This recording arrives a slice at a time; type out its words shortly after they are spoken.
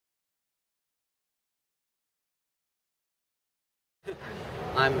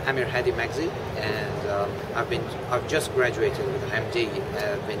I'm Amir-Hadi Magzhi, and I've just graduated with an MD.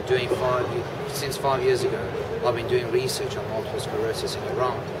 I've been doing since 5 years ago. I've been doing research on multiple sclerosis in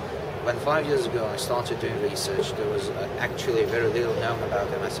Iran. When 5 years ago I started doing research, there was actually very little known about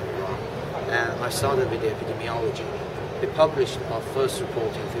MS in Iran, and I started with the epidemiology. We published our first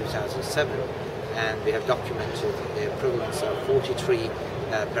report in 2007, and we have documented the prevalence of 43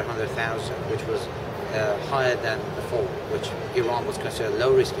 per 100,000, which was higher than before, which Iran was considered a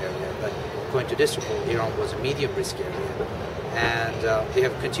low-risk area, but according to this report, Iran was a medium-risk area. And they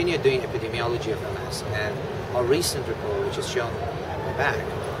have continued doing epidemiology of MS, and our recent report, which is shown on the back,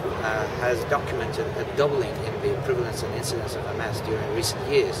 has documented a doubling in the prevalence and incidence of MS during recent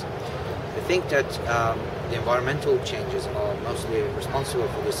years. I think that the environmental changes are mostly responsible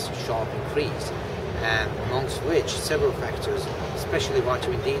for this sharp increase, and amongst which several factors, especially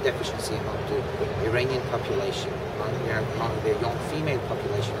vitamin D deficiency among the Iranian population, among the young female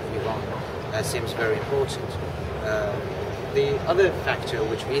population of Iran, seems very important. The other factor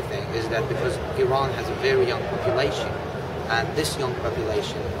which we think is that because Iran has a very young population, and this young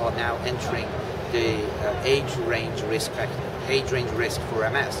population are now entering the age range risk for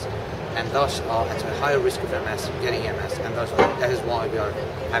MS, and thus are at a higher risk of MS, getting MS, and thus that is why we are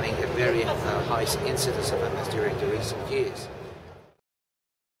having a very high incidence of MS during the recent years.